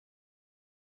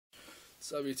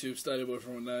What's up, YouTube? Boy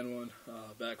from 191,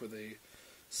 back with a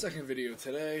second video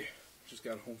today. Just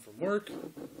got home from work,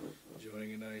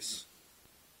 enjoying a nice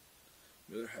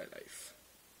Miller High Life.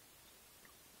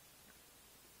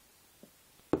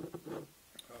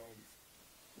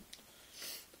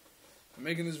 I'm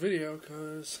making this video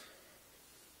because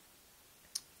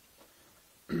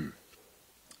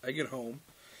I get home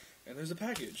and there's a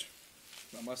package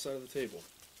on my side of the table,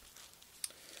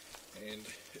 and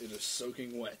it is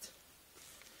soaking wet.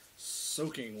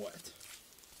 Soaking wet.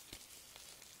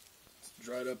 It's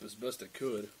dried up as best it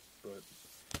could, but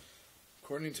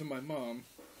according to my mom,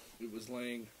 it was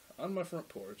laying on my front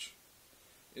porch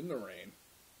in the rain.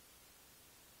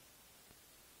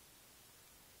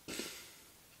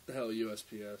 The hell,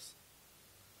 USPS.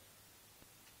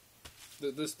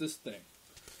 This thing,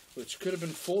 which could have been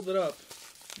folded up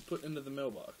and put into the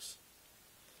mailbox.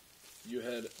 You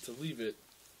had to leave it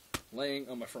laying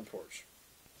on my front porch.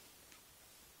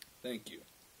 Thank you.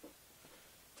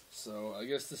 So, I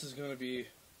guess this is going to be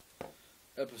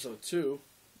episode 2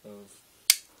 of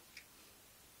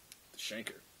the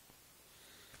Shanker.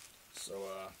 So,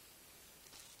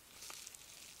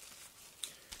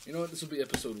 you know what? This will be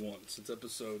episode 1, since the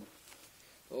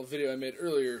whole video I made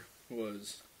earlier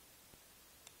was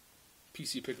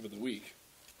PC Pickup of the Week.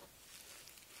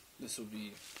 This will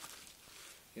be,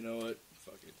 you know what?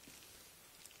 Fuck it.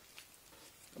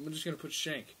 I'm just going to put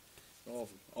Shank. All of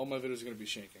them. All my videos are going to be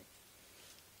shanking.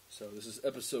 So this is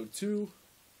episode 2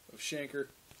 of Shanker.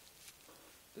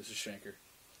 This is Shanker.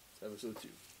 It's episode 2.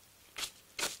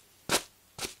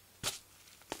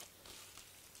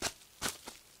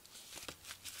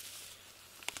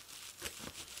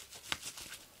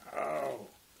 Ow.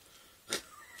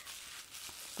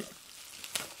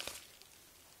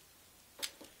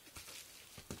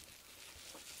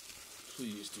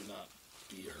 Please do not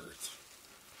be hurt.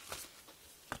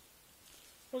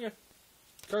 Okay,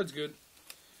 card's good.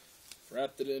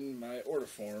 Wrapped it in my order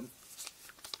form.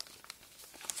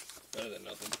 Better than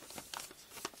nothing.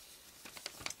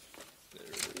 There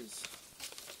it is.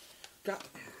 God,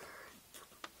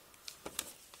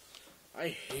 I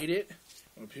hate it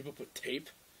when people put tape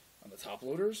on the top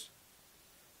loaders.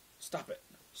 Stop it.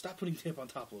 Stop putting tape on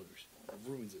top loaders. It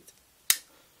ruins it.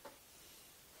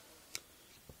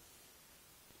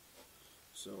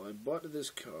 So I bought this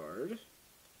card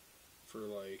for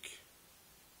like,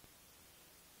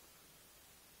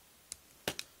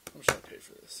 how much did I pay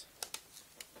for this?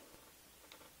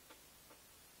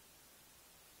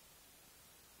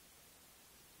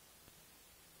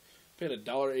 Paid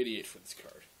 $1.88 for this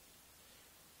card.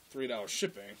 $3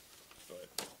 shipping,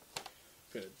 but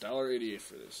paid $1.88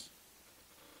 for this.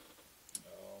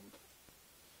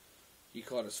 He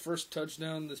caught his first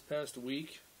touchdown this past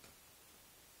week.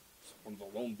 It's one of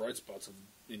the lone bright spots of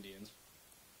the Indians.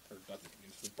 Or not the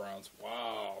Indians, the Browns.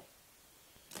 Wow.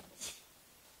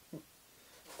 Put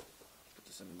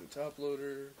this in a new top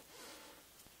loader.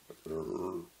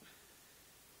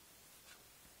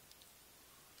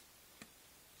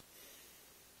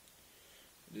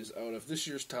 It is out of this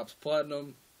year's Topps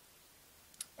Platinum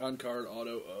on-card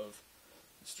auto of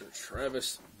Mr.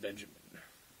 Travis Benjamin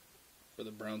for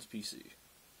the Browns PC.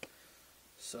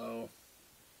 So,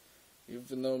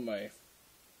 even though my...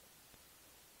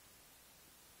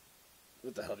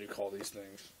 what the hell do you call these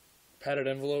things? Padded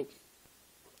envelope.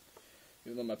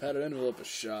 Even though my padded envelope is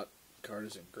shot, the card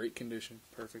is in great condition.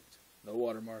 Perfect. No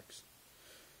watermarks.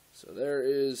 So there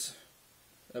is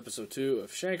episode 2 of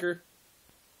Shanker.